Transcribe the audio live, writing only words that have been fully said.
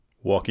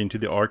Walking to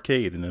the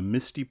arcade in the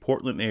misty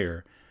Portland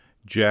air,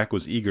 Jack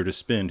was eager to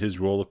spend his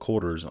roll of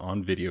quarters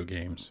on video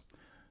games.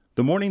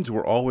 The mornings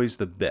were always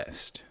the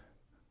best.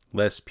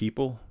 Less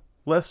people,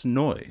 less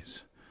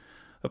noise.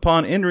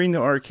 Upon entering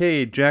the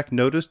arcade, Jack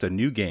noticed a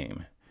new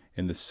game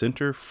in the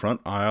center front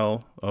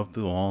aisle of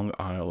the long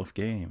aisle of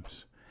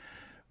games.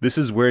 This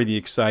is where the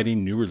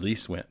exciting new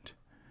release went.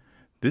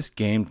 This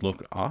game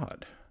looked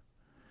odd.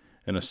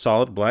 In a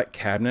solid black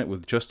cabinet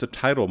with just a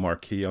title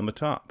marquee on the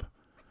top.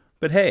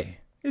 But hey,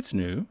 it's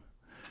new.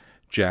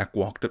 Jack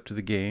walked up to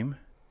the game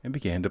and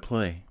began to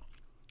play.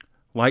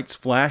 Lights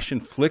flashed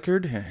and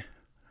flickered,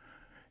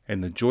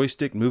 and the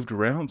joystick moved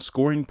around,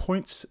 scoring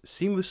points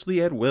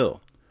seamlessly at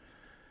will.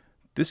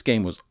 This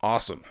game was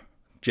awesome.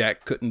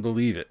 Jack couldn't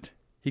believe it.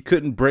 He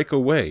couldn't break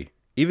away.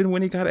 Even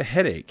when he got a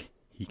headache,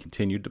 he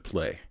continued to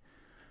play.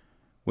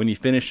 When he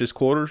finished his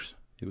quarters,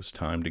 it was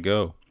time to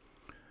go.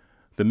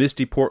 The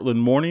misty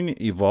Portland morning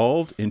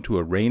evolved into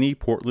a rainy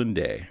Portland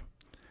day.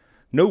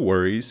 No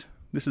worries,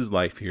 this is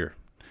life here.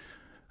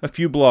 A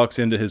few blocks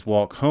into his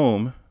walk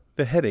home,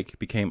 the headache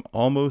became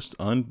almost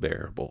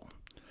unbearable.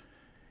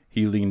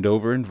 He leaned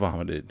over and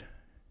vomited.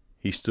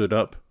 He stood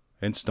up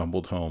and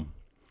stumbled home.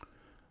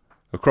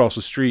 Across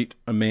the street,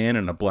 a man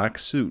in a black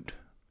suit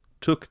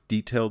took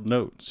detailed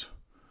notes.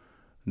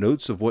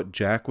 Notes of what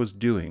Jack was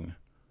doing,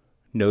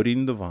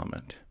 noting the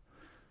vomit.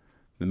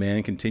 The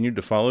man continued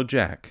to follow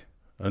Jack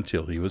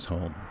until he was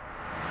home.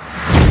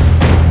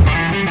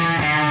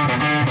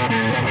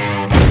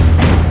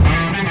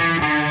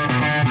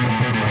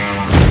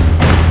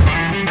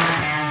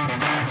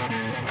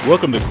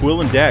 Welcome to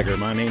Quill and Dagger.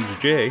 My name's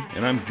Jay,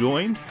 and I'm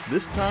joined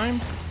this time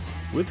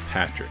with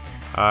Patrick.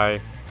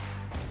 Hi.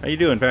 How you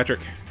doing, Patrick?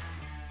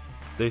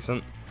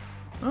 Decent.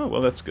 Oh,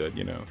 well, that's good.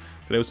 You know,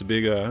 today was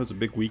a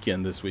big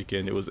weekend. This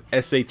weekend, it was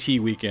SAT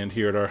weekend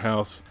here at our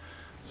house.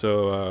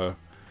 So,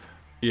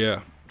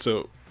 yeah.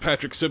 So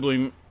Patrick's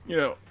sibling,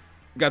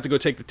 got to go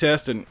take the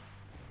test, and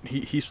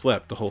he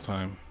slept the whole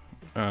time.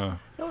 No,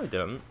 I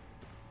didn't.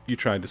 You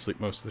tried to sleep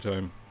most of the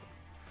time.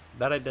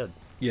 That I did.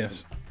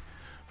 Yes.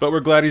 But we're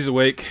glad he's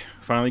awake.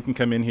 Finally can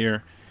come in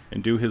here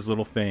and do his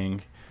little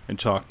thing and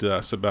talk to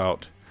us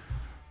about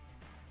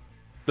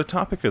the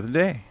topic of the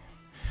day.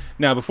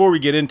 Now, before we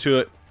get into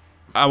it,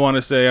 I want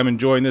to say I'm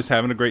enjoying this,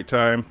 having a great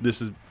time.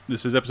 This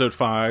is episode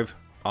 5.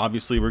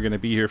 Obviously, we're going to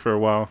be here for a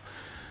while.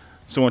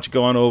 So why don't you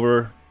go on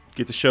over,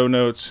 get the show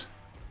notes,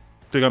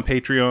 click on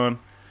Patreon,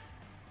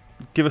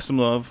 give us some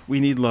love.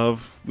 We need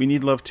love. We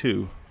need love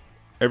too.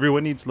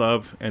 Everyone needs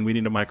love, and we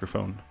need a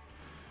microphone.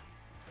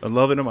 A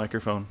love and a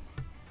microphone.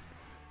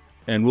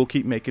 And we'll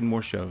keep making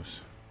more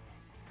shows.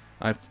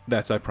 I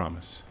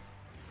promise.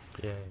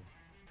 Yay.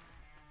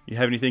 You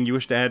have anything you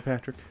wish to add,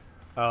 Patrick?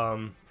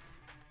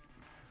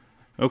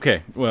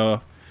 Okay,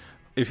 well,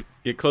 if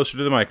get closer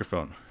to the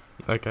microphone.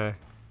 Okay.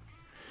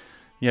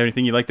 You have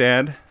anything you'd like to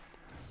add?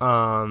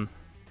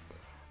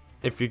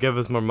 If you give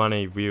us more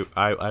money,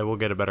 I will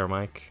get a better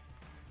mic.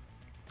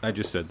 I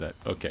just said that.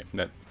 Okay,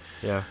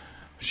 Yeah.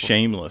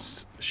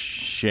 Shameless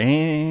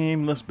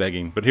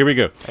begging. But here we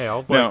go. Hey,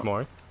 I'll work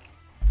more.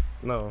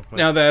 No. Wait.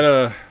 Now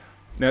that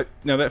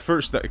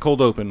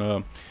cold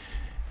open,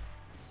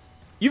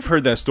 you've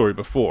heard that story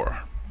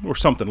before, or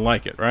something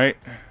like it, right?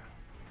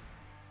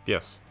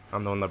 Yes,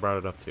 I'm the one that brought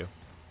it up to you.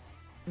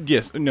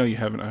 Yes. No, you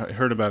haven't. I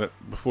heard about it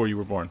before you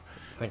were born.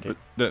 Thank you.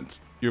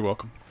 But you're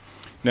welcome.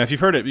 Now, if you've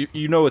heard it,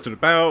 you know what it's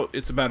about.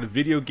 It's about a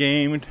video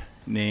game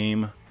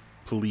named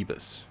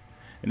Polybius.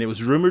 And it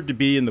was rumored to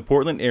be in the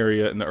Portland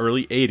area in the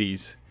early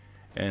 80s.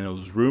 And it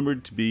was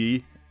rumored to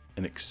be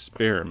an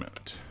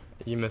experiment.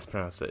 You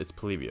mispronounced it. It's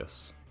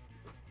Polybius.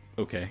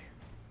 Okay.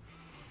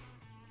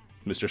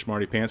 Mr.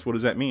 Smarty Pants, what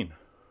does that mean?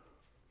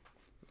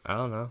 I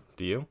don't know.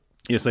 Do you?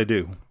 Yes, I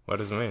do. What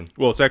does it mean?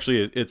 Well, it's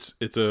actually it's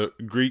a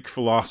Greek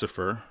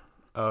philosopher.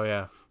 Oh,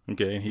 yeah.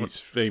 Okay, and he's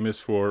famous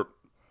for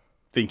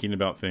thinking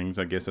about things,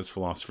 I guess, as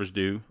philosophers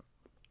do.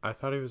 I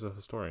thought he was a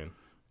historian.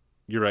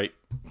 You're right.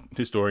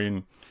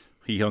 Historian.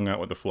 He hung out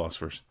with the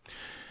philosophers.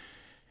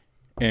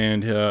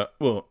 And,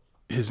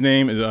 his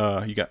name is,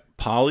 you got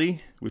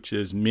Poly, which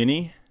is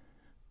many.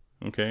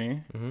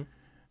 Okay. Mm-hmm.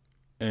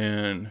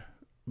 And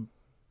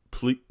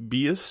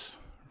Polybius,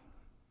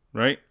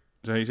 right?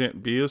 Is that how you say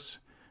it? Bius,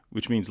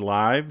 which means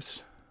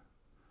lives.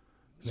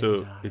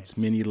 It's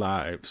many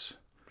lives.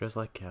 Just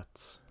like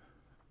cats.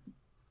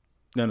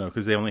 No,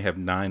 because they only have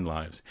 9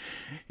 lives.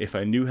 If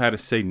I knew how to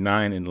say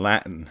 9 in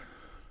Latin,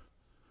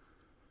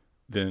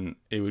 then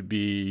it would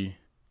be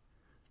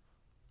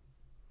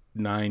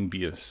 9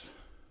 bius.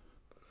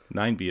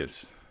 9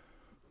 bius.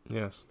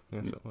 Yes,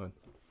 it would.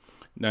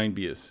 9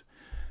 bius.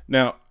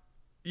 Now,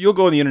 you'll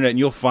go on the internet and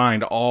you'll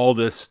find all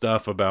this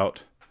stuff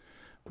about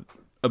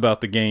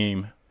the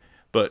game,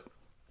 but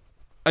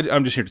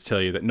I'm just here to tell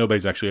you that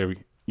nobody's actually ever,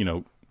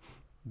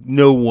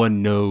 no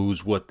one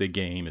knows what the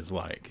game is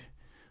like.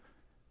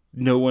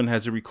 No one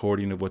has a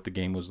recording of what the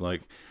game was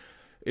like.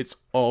 It's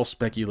all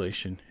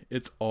speculation.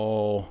 It's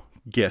all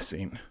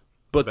guessing.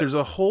 But there's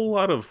a whole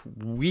lot of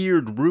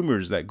weird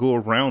rumors that go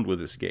around with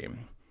this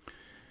game.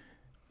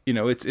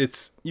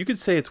 it's you could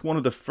say it's one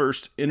of the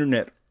first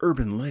internet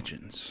urban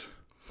legends.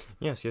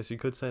 Yes, you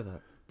could say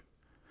that.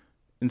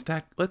 In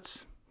fact,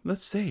 let's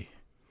say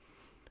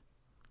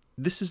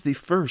this is the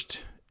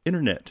first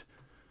internet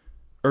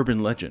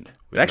urban legend.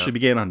 It actually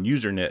began on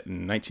Usenet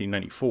in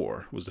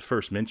 1994. Was the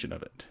first mention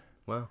of it.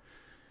 Wow.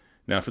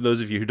 Now, for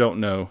those of you who don't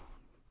know,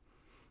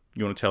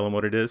 you want to tell them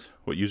what it is?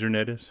 What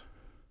Usenet is?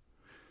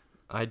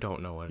 I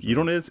don't know what it is. You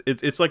don't is?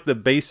 It's like the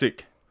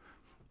basic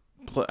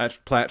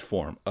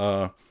platform.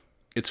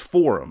 It's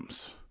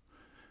forums.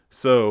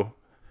 So,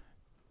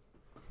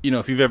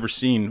 if you've ever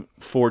seen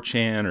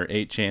 4chan or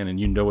 8chan and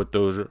you know what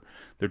those are,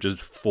 they're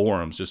just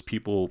forums, just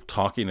people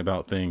talking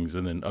about things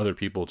and then other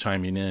people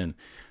chiming in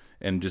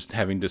and just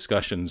having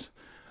discussions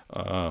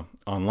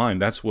online.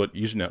 That's what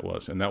Usenet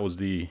was, and that was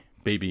the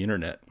baby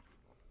internet.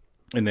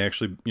 And they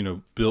actually,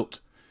 built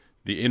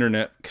the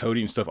internet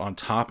coding stuff on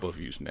top of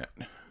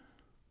Usenet.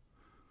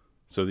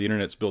 So the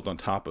internet's built on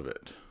top of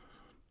it.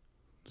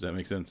 Does that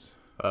make sense?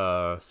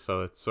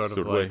 So it's sort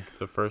of like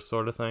the first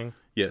sort of thing?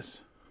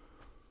 Yes.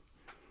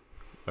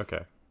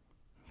 Okay.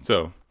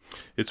 So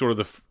it's sort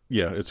of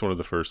it's one of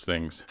the first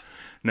things.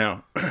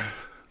 Now,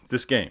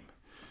 this game,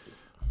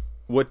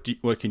 what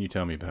can you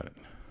tell me about it?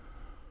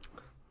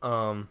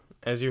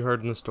 As you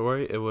heard in the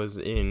story, it was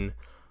in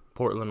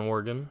Portland,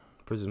 Oregon,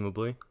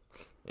 presumably,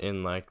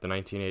 in like the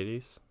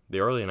 1980s, the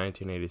early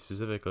 1980s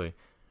specifically,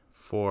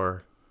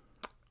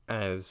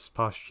 as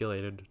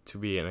postulated to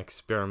be an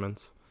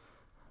experiment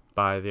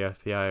by the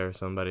FBI or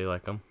somebody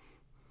like them.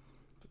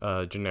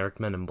 Generic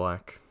Men in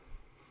Black.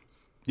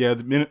 Yeah,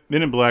 the Men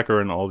in Black are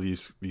in all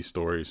these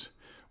stories.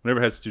 Whenever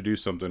it has to do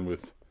something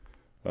with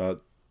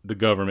the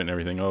government and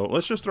everything,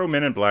 let's just throw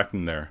Men in Black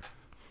in there.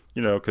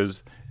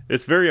 Because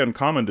it's very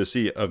uncommon to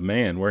see a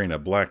man wearing a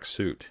black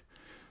suit.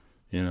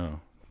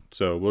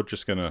 So we're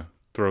just going to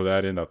throw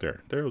that in out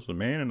there. There was a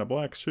man in a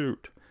black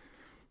suit.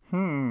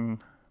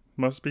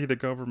 Must be the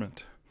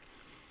government.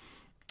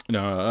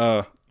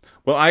 No,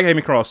 well, I came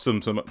across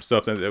some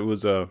stuff that it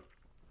was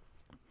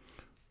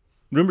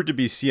rumored to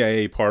be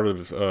CIA part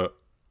of a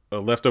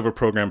leftover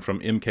program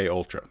from MK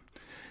Ultra.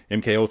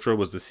 MK Ultra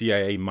was the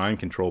CIA mind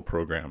control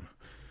program.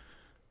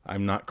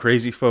 I'm not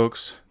crazy,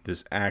 folks.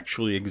 This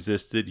actually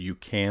existed. You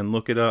can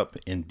look it up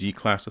in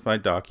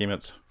declassified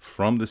documents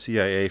from the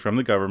CIA, from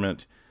the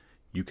government.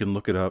 You can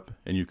look it up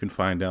and you can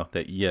find out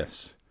that,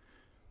 yes,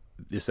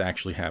 this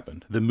actually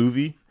happened. The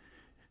movie,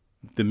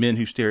 The Men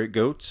Who Stare at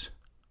Goats,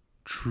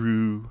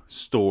 true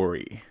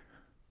story.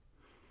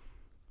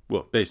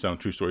 Well, based on a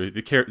true story.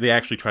 They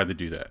actually tried to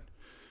do that.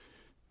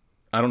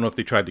 I don't know if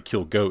they tried to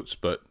kill goats,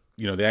 but,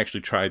 they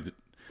actually tried.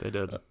 They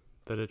did.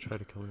 They did try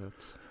to kill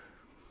goats.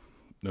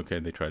 Okay,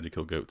 they tried to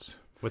kill goats.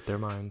 With their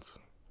minds.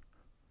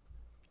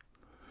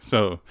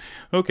 So,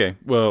 okay,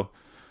 well,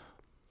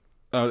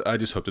 I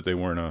just hope that they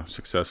weren't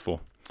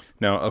successful.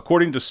 Now,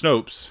 according to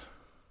Snopes,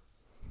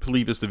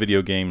 Polybius, the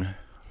video game,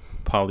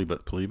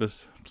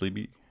 Polybius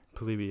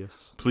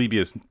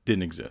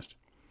didn't exist.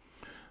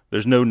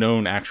 There's no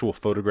known actual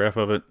photograph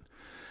of it.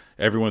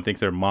 Everyone thinks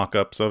they're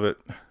mock-ups of it.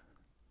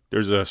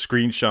 There's a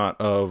screenshot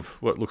of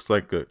what looks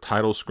like the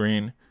title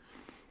screen,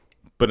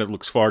 but it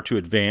looks far too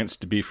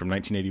advanced to be from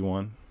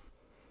 1981.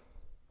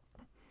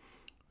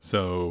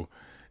 So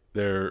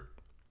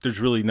there's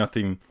really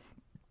nothing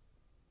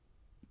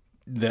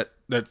that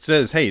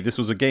says, hey, this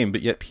was a game,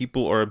 but yet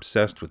people are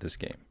obsessed with this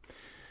game.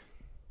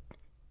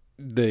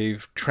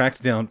 They've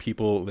tracked down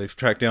people. They've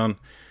tracked down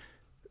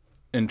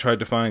and tried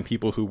to find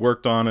people who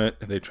worked on it.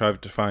 They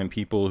tried to find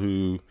people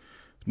who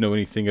know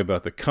anything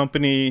about the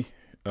company.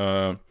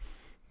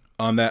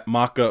 On that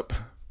mock-up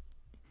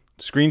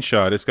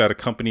screenshot, it's got a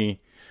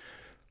company.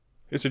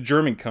 It's a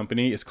German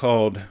company. It's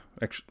called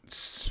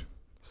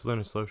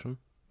Lotion?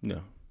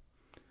 No.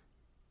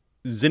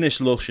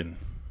 Lotion.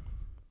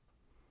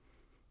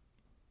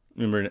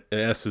 Remember,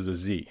 S is a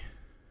Z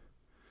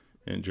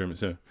in German.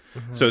 So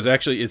it's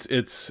actually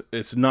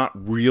it's not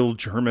real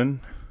German.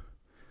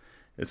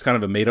 It's kind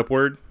of a made-up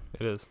word.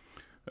 It is.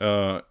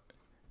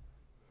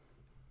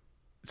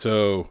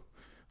 So,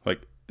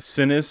 like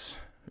Sinis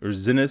or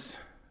Zinnis.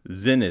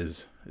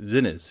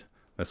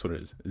 That's what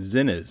it is.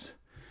 Zinnis.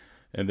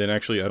 And then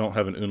actually, I don't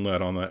have an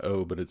umlaut on that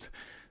O, but it's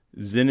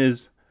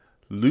Zinnis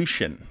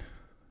Lucian.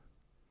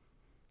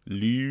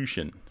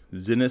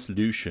 Zinnis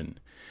Lucian.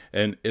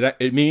 And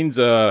it means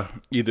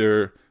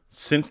either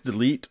sense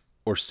delete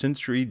or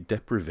sensory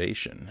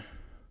deprivation.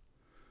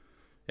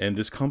 And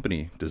this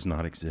company does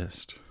not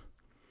exist.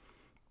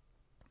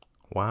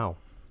 Wow.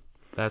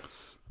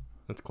 That's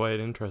quite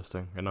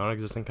interesting. A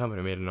non-existent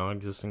company made a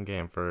non-existent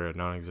game for a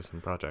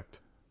non-existent project.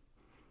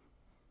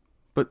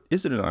 But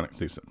is it a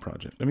non-existent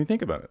project? I mean,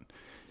 think about it.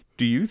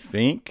 Do you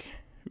think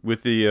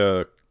with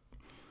the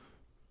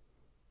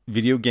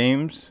video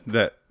games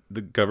that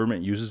the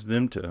government uses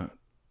them to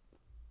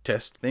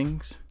test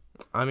things?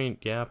 I mean,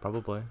 yeah,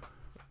 probably.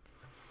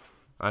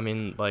 I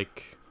mean,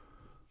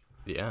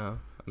 yeah.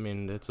 I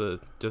mean, it's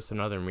just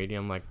another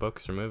medium like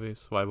books or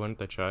movies. Why wouldn't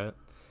they try it?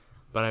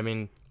 But I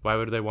mean, why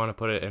would they want to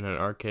put it in an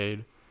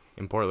arcade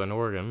in Portland,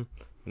 Oregon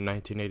in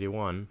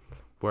 1981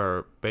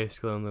 where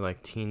basically only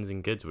like teens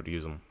and kids would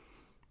use them.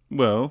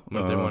 Well,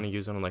 What if they want to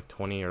use them on like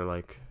 20 or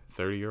like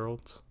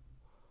 30-year-olds?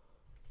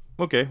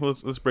 Okay, well,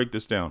 let's break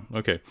this down.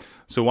 Okay,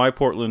 so why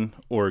Portland,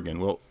 Oregon?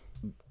 Well,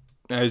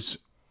 as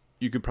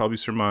you could probably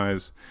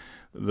surmise,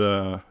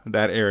 that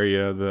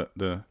area,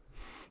 the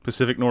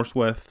Pacific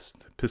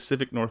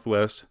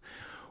Northwest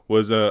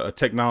was a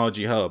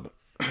technology hub.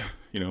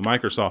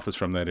 Microsoft is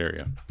from that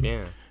area.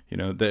 Yeah.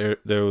 There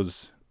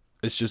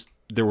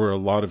were a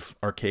lot of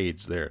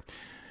arcades there.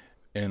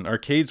 And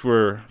arcades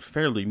were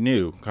fairly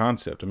new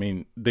concept. I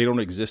mean, they don't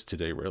exist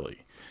today, really.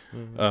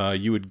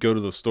 Mm-hmm. You would go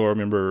to the store. I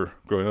remember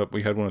growing up,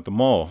 we had one at the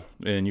mall,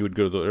 and you would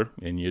go there,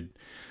 and you'd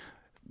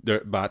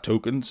buy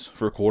tokens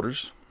for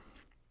quarters,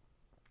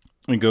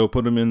 and go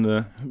put them in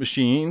the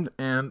machine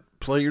and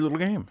play your little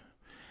game.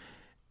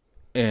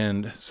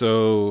 And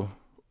so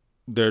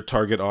their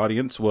target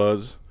audience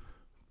was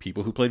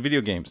people who played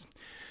video games.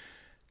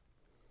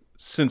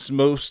 Since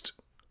most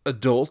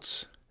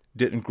adults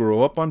didn't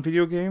grow up on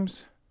video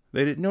games,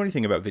 they didn't know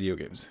anything about video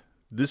games.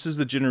 This is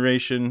the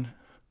generation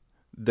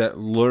that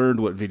learned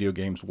what video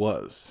games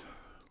was,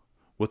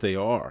 what they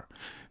are.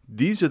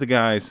 These are the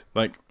guys,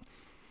 like,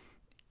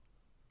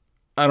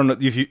 I don't know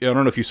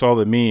if you saw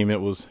the meme.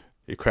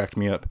 It cracked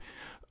me up.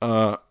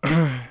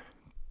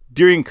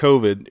 During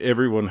COVID,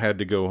 everyone had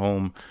to go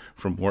home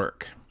from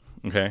work.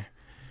 Okay,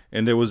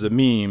 and there was a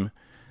meme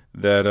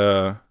that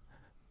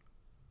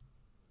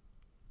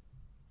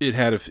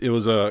it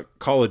was a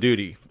Call of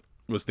Duty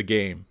was the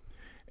game.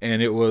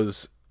 And it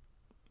was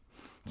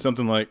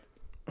something like,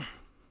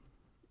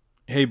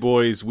 hey,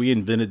 boys, we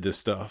invented this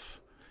stuff.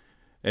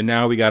 And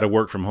now we got to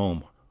work from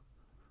home.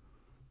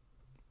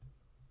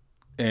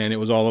 And it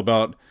was all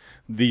about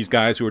these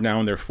guys who are now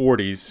in their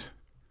 40s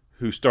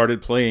who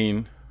started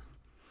playing,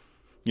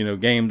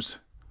 games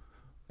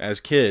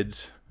as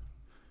kids,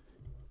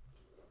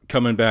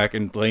 coming back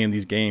and playing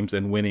these games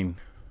and winning,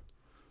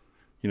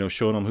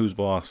 showing them who's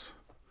boss.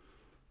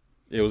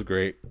 It was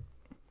great.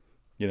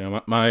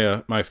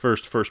 My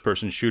first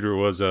person shooter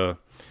was I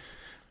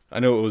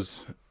know it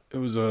was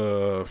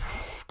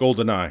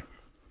GoldenEye.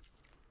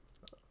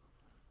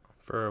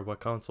 For what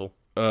console?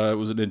 It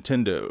was a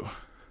Nintendo.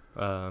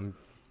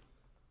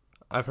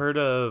 I've heard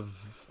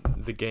of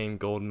the game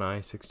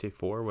GoldenEye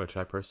 64, which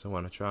I personally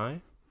want to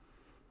try.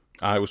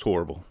 It was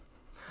horrible.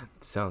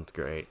 Sounds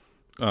great.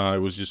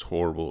 It was just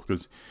horrible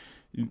because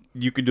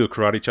you could do a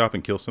karate chop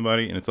and kill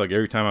somebody, and it's like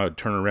every time I would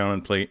turn around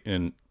and play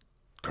and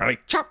karate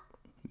chop,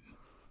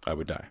 I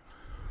would die.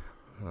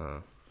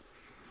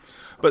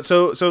 But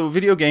so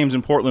video games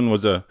in Portland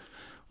was a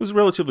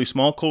relatively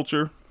small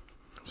culture.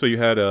 So you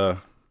had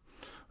a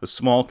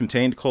small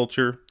contained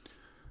culture,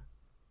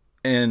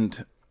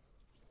 and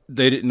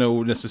they didn't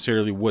know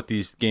necessarily what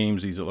these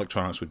games, these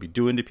electronics would be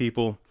doing to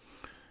people.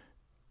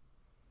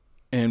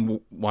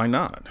 And why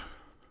not?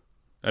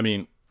 I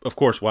mean, of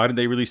course, why did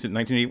they release it in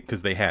 1980?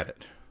 Because they had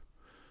it.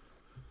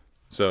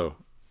 So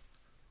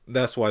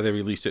that's why they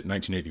released it in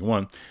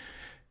 1981.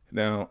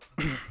 Now,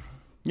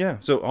 yeah,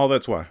 so all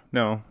that's why.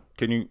 Now,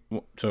 yeah,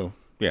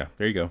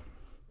 there you go.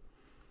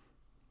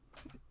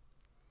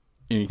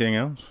 Anything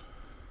else?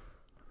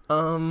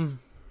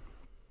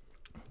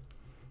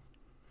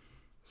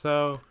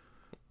 So,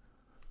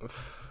 well,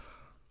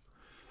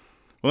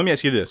 let me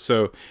ask you this.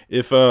 So,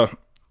 if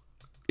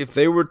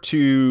they were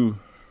to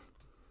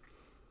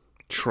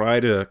try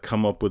to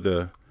come up with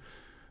a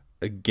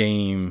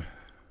game,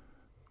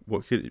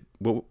 what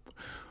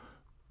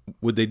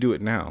would they do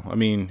it now? I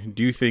mean,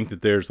 do you think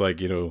that there's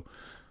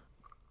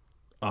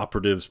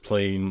operatives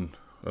playing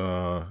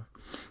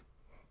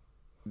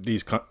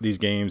these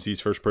games,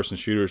 these first person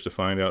shooters, to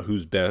find out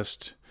who's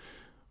best,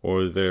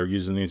 or they're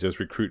using these as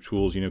recruit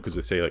tools, because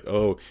they say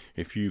oh,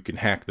 if you can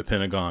hack the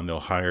Pentagon, they'll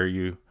hire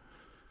you.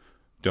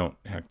 Don't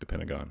hack the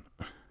Pentagon.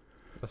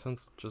 That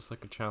sounds just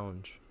like a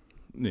challenge.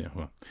 Yeah,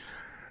 well,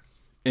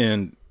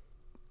 and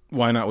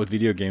why not with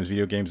video games?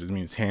 Video games,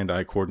 it's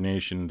hand-eye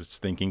coordination, it's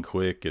thinking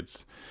quick,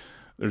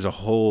 there's a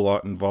whole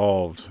lot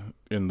involved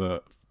in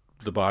the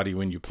body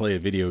when you play a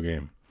video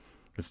game.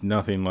 It's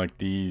nothing like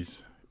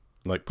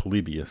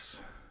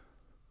Polybius.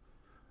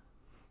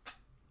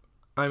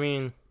 I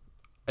mean,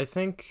 I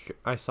think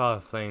I saw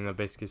a thing that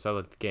basically said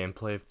that the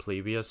gameplay of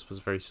Polybius was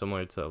very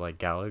similar to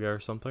Galaga or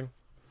something.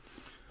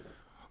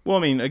 Well,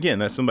 I mean, again,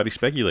 that's somebody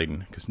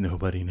speculating because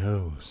nobody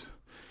knows.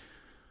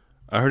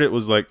 I heard it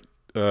was like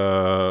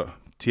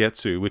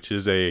Tietsu, which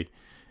is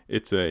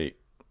it's a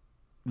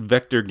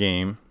vector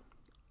game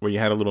where you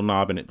had a little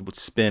knob and it would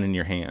spin in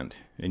your hand,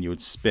 and you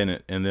would spin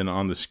it, and then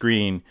on the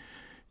screen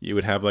you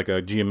would have like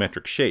a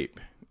geometric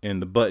shape,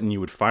 and the button you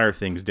would fire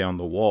things down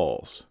the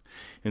walls,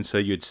 and so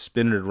you'd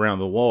spin it around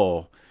the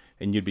wall,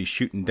 and you'd be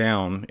shooting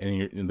down,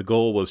 and the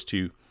goal was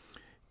to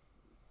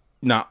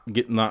not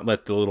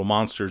let the little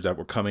monsters that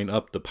were coming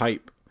up the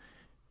pipe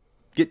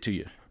get to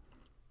you.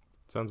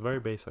 Sounds very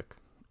basic.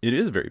 It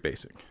is very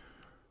basic.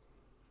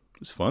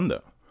 It's fun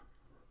though.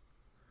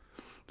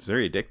 It's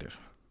very addictive.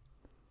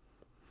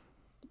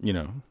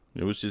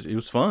 It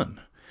was fun,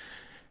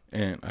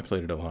 and I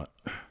played it a lot.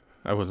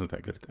 I wasn't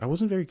that good at that. I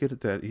wasn't very good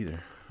at that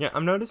either. Yeah,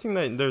 I'm noticing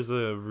that there's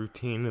a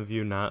routine of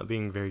you not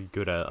being very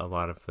good at a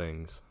lot of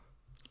things.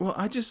 Well,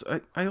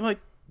 I like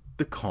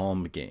the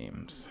calm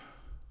games.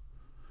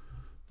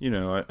 You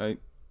know,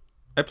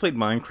 I played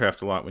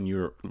Minecraft a lot when you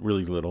were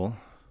really little.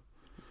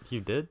 You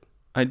did?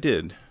 I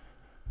did.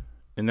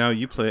 And now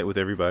you play it with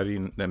everybody,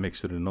 and that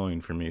makes it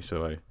annoying for me,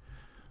 so I...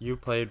 You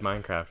played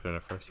Minecraft when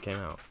it first came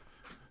out.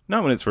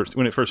 Not when it first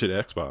hit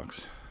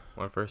Xbox.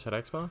 When it first had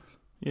Xbox?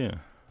 Yeah.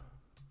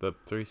 The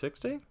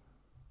 360?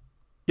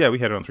 Yeah, we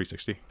had it on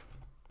 360.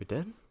 We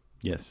did?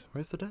 Yes.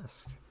 Where's the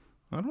disc?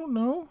 I don't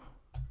know.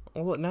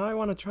 Well, now I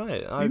want to try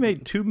it. We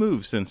made 2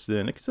 moves since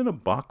then. It's in a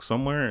box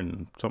somewhere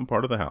in some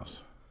part of the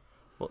house.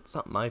 Well, it's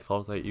not my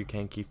fault that you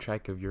can't keep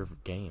track of your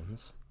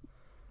games.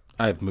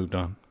 I've moved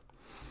on.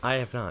 I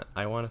have not.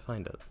 I want to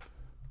find it.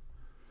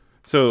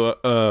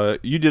 So,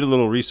 you did a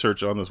little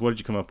research on this. What did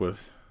you come up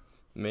with?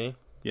 Me?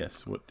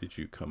 Yes, what did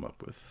you come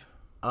up with?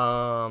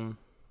 Well,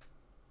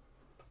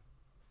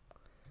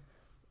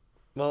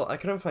 I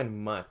couldn't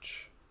find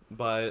much,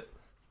 but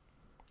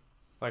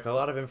like a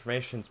lot of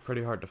information is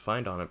pretty hard to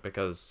find on it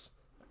because,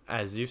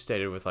 as you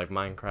stated with like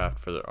Minecraft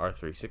for the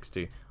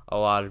R360, a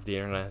lot of the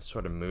internet has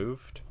sort of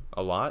moved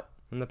a lot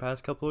in the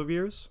past couple of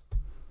years.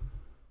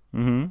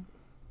 Mm-hmm.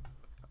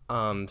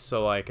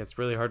 So like it's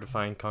really hard to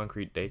find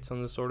concrete dates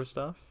on this sort of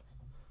stuff.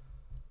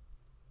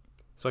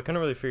 So I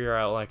couldn't really figure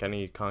out like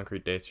any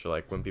concrete dates for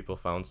like when people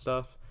found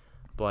stuff.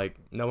 But like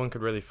no one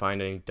could really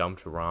find any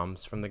dumped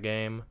ROMs from the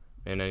game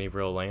in any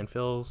real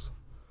landfills.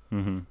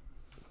 Mm-hmm.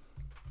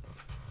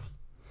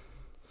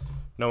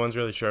 No one's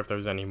really sure if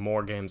there's any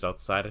more games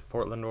outside of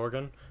Portland,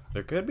 Oregon.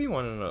 There could be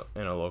one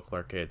in a local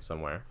arcade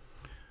somewhere.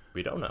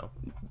 We don't know.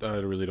 I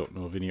really don't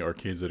know of any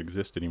arcades that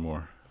exist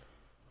anymore.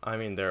 I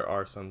mean, there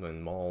are some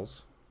in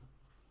malls.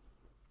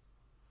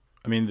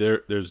 I mean,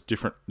 there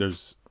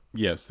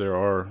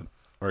are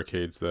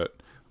arcades that,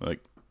 like,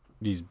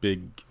 these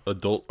big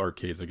adult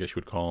arcades, I guess you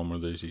would call them, where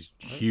there's these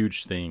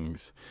huge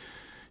things.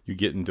 You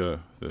get into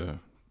the,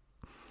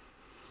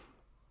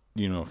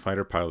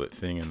 fighter pilot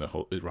thing, and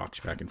it rocks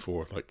back and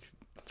forth, like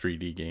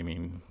 3D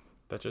gaming.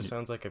 That just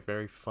sounds like a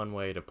very fun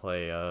way to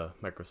play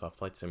Microsoft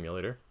Flight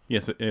Simulator.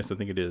 Yes, I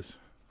think it is.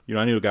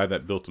 I knew a guy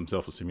that built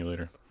himself a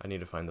simulator. I need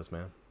to find this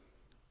man.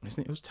 His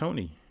name was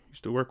Tony. I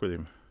used to work with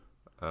him.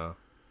 Oh.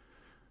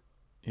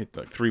 He had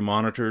like 3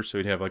 monitors, so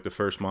he'd have like the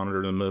first monitor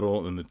in the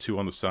middle and the 2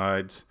 on the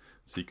sides,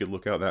 so you could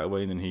look out that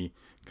way. And then he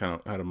kind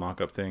of had a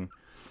mock-up thing.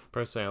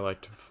 Personally, I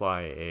like to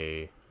fly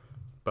a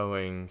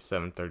Boeing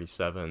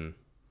 737.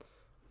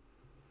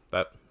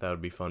 That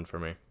would be fun for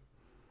me.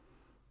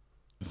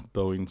 It's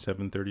Boeing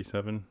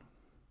 737.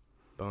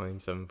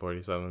 Boeing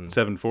 747.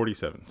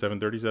 747.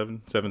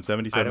 737.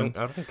 777.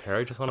 I don't care.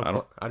 I just want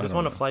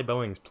to fly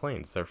Boeing's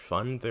planes. They're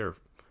fun. They're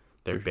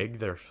big.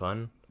 They're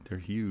fun. They're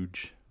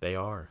huge. They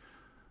are.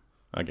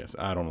 I guess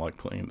I don't like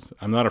planes.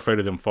 I'm not afraid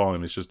of them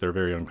falling. It's just they're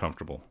very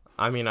uncomfortable.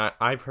 I mean,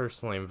 I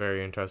personally am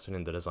very interested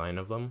in the design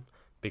of them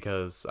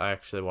because I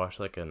actually watched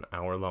like an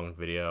hour-long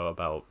video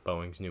about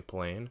Boeing's new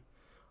plane,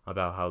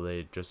 about how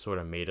they just sort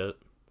of made it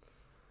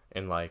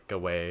in like a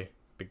way.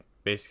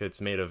 Basically, it's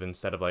made of,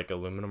 instead of like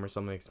aluminum or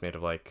something, it's made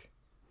of like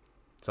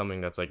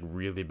something that's like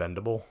really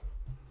bendable.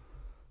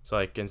 So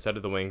like instead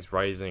of the wings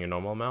rising a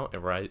normal amount,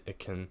 it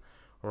can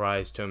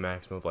rise to a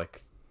maximum of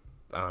like,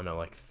 I don't know,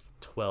 like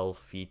 12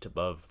 feet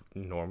above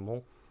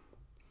normal.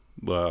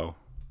 Wow.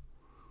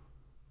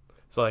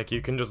 So like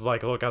you can just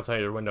like look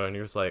outside your window and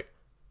you're just like,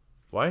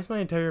 why is my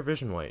interior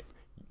vision white?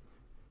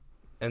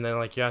 And then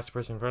like you ask the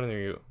person in front of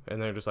you and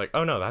they're just like,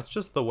 oh no, that's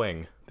just the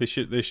wing. They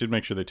should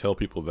make sure they tell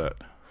people that.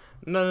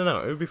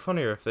 No. It would be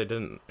funnier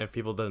if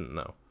people didn't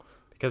know.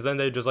 Because then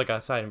they'd just look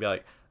outside and be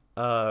like,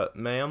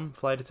 ma'am,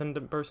 flight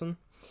attendant person,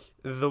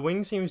 the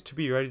wing seems to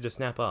be ready to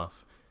snap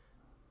off.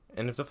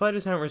 And if the flight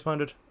attendant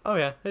responded, oh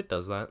yeah, it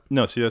does that.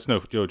 No, see, that's no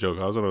joke.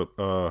 I was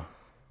on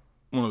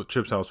one of the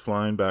trips I was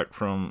flying back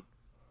from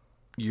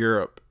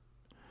Europe,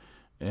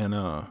 and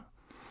I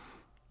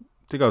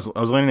think I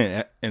was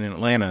landing in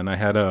Atlanta, and I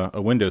had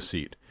a window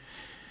seat.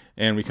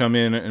 And we come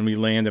in and we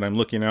land, and I'm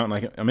looking out,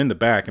 and I'm in the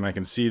back, and I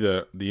can see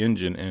the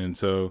engine. And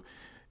so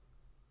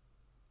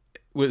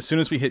as soon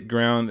as we hit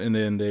ground, and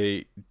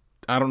then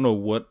I don't know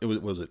what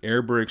it was it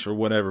air brakes or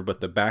whatever,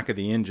 but the back of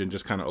the engine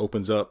just kind of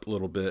opens up a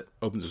little bit,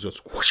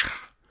 just whoosh,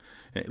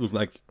 and it looked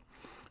like,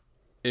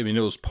 I mean,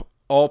 it was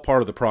all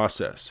part of the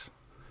process,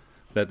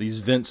 that these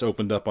vents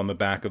opened up on the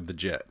back of the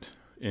jet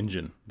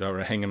engine that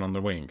were hanging on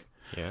the wing.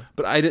 Yeah.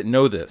 But I didn't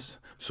know this,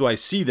 so I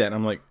see that, and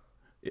I'm like,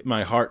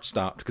 my heart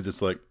stopped, because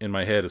it's like, in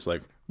my head, it's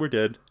like, we're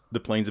dead. The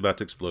plane's about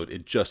to explode.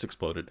 It just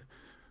exploded.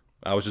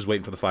 I was just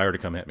waiting for the fire to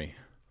come at me.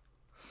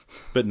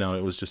 But no,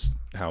 it was just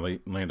how they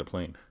land a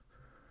plane.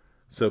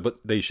 So, but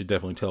they should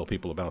definitely tell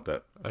people about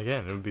that.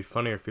 Again, it would be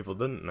funnier if people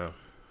didn't know.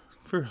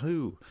 For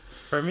who?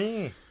 For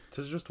me.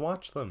 To just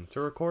watch them.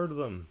 To record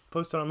them.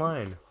 Post it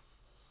online.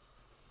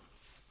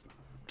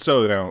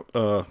 So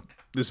now,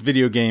 this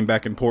video game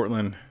back in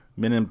Portland,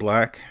 Men in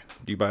Black,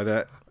 do you buy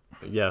that?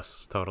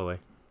 Yes, totally.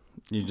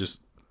 You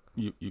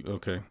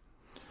okay.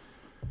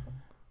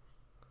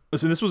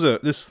 Listen,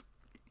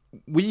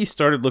 we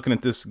started looking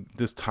at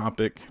this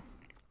topic,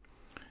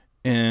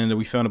 and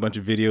we found a bunch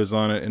of videos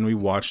on it, and we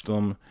watched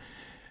them,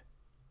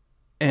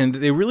 and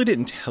they really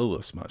didn't tell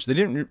us much. They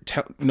didn't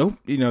tell, no,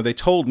 they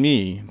told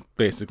me,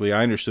 basically,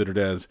 I understood it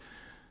as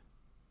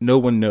no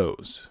one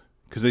knows,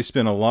 because they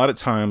spent a lot of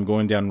time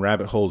going down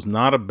rabbit holes,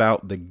 not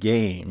about the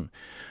game,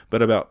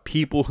 but about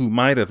people who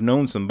might have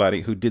known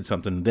somebody who did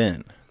something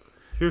then.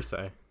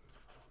 Hearsay.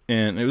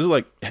 And it was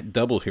like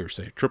double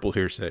hearsay, triple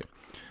hearsay.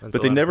 That's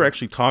but they never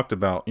actually talked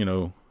about,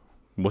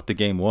 what the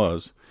game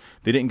was.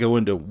 They didn't go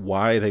into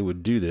why they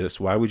would do this.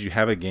 Why would you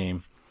have a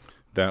game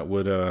that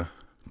would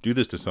do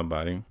this to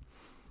somebody?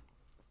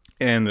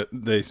 And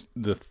they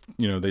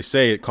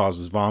say it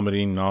causes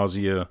vomiting,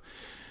 nausea,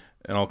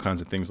 and all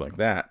kinds of things like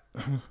that.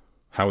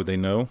 How would they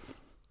know?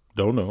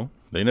 Don't know.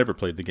 They never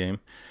played the game.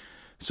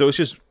 So it's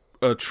just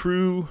a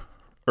true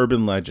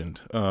urban legend.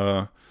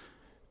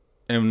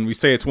 And we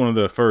say it's one of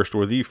the first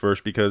or the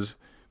first because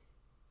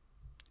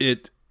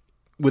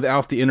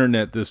without the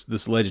internet,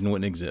 this legend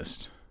wouldn't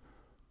exist.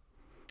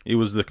 It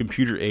was the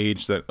computer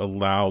age that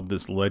allowed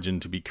this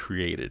legend to be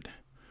created.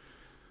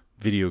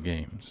 Video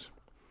games.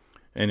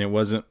 And it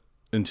wasn't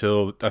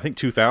until, I think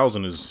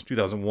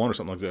 2001 or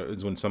something like that,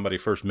 is when somebody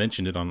first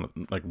mentioned it on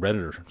like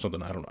Reddit or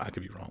something. I don't know. I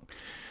could be wrong.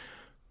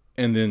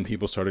 And then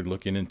people started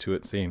looking into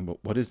it saying, well,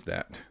 what is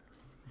that?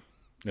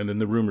 And then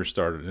the rumors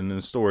started, and then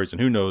the stories, and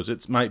who knows?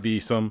 It might be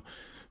some,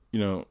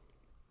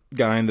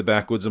 guy in the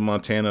backwoods of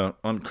Montana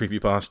on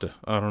creepypasta.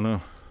 I don't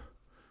know.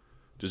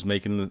 Just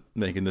making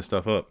this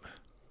stuff up.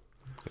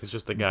 It's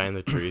just a guy in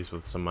the trees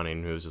with some money,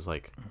 and who's just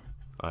like,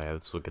 oh yeah,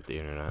 let's look at the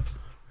internet.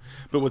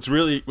 But what's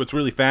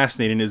really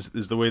fascinating is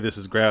the way this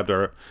has grabbed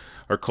our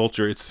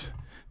culture.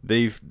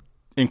 They've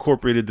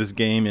incorporated this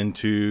game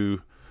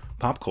into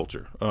pop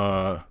culture.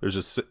 There's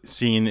a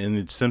scene in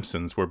The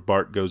Simpsons where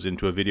Bart goes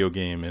into a video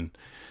game and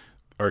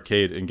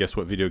arcade, and guess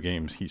what video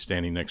games he's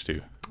standing next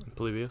to?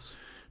 Polybius.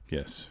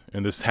 Yes,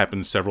 and this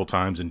happens several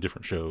times in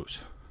different shows.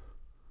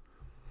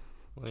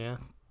 Well, yeah.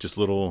 Just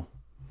like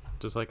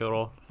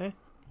a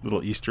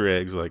little Easter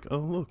eggs, like, oh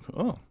look,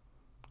 oh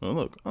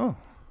look, oh.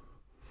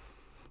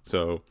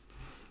 So,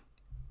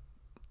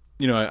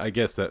 I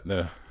guess that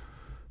the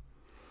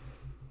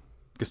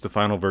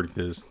final verdict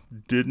is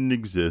didn't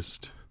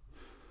exist.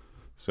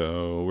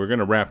 So we're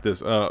gonna wrap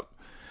this up.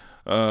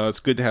 It's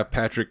good to have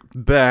Patrick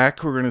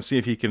back. We're gonna see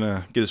if he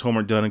can get his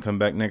homework done and come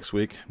back next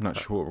week. I'm not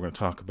sure what we're gonna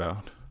talk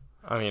about.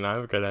 I mean, I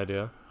have a good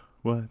idea.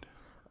 What?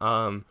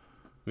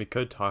 We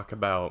could talk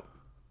about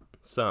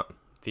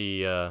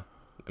the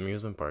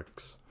amusement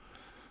parks.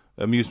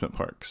 Amusement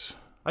parks.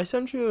 I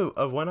sent you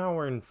a 1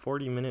 hour and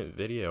 40-minute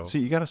video. See,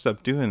 you gotta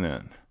stop doing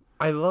that.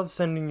 I love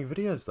sending you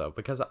videos though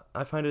because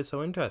I find it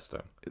so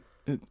interesting.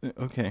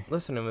 Okay.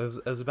 Listen, it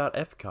was about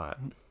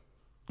Epcot.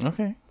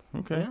 Okay.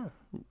 Yeah.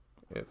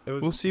 It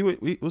was. We'll see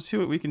what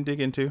we can dig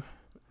into.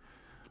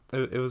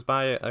 It was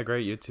by a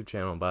great YouTube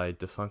channel by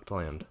Defunct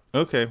Land.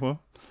 Okay,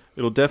 well,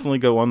 it'll definitely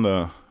go on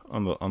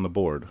the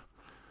board.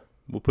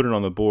 We'll put it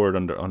on the board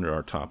under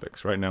our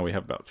topics. Right now we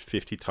have about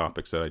 50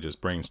 topics that I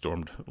just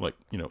brainstormed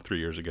 3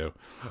 yeyears ago.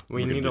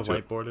 We need a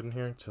whiteboard in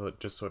here to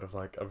just sort of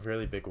like a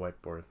really big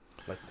whiteboard,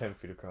 like 10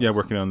 feet across. Yeah,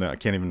 working on that. I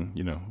can't even,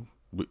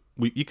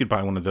 you could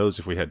buy one of those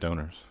if we had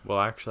donors. Well,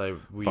 actually,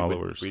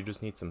 followers. We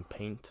just need some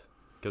paint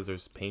because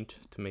there's paint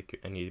to make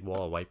any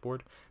wall a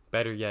whiteboard.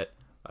 Better yet,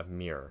 a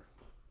mirror.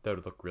 That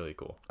would look really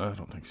cool. I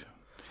don't think so.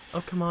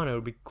 Oh, come on. It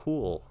would be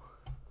cool.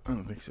 I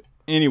don't think so.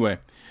 Anyway,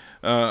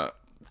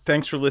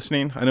 thanks for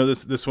listening. I know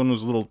this one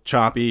was a little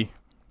choppy,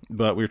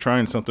 but we're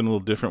trying something a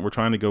little different. We're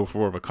trying to go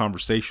for a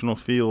conversational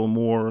feel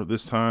more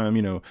this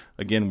time.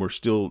 Again, we're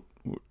still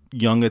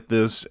young at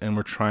this, and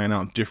we're trying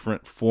out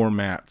different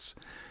formats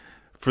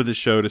for the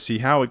show to see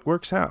how it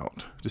works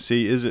out. To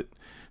see, do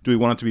we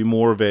want it to be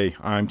more of a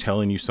I'm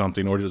telling you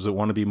something, or does it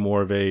want to be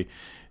more of a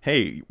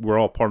hey, we're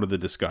all part of the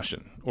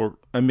discussion, or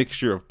a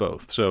mixture of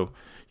both? So,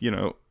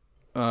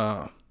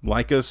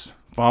 like us,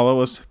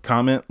 follow us,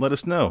 comment, let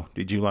us know.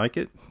 Did you like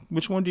it?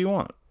 Which one do you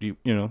want?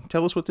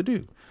 Tell us what to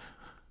do.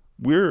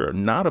 We're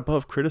not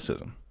above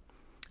criticism.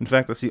 In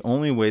fact, that's the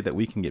only way that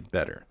we can get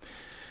better.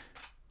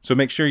 So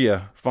make sure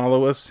you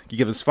follow us. You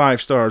give us 5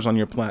 stars on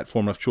your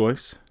platform of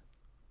choice.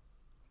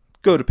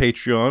 Go to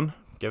Patreon.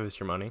 Give us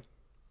your money.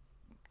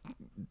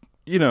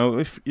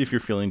 If you're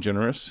feeling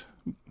generous,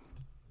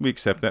 we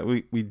accept that.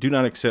 We do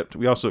not accept.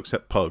 We also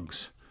accept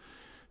pugs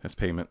as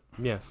payment.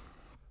 Yes,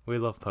 we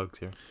love pugs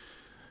here.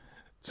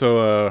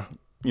 So,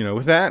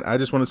 with that, I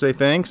just want to say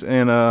thanks.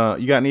 And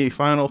you got any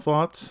final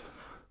thoughts?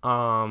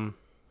 Money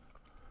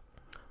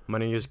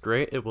is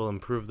great. It will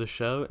improve the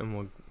show, and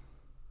will.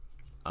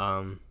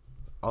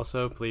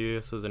 Also,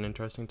 Polybius is an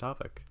interesting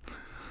topic.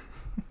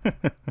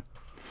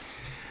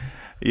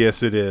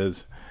 Yes, it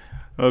is.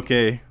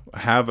 Okay,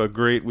 have a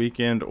great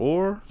weekend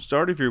or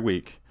start of your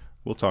week.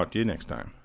 We'll talk to you next time.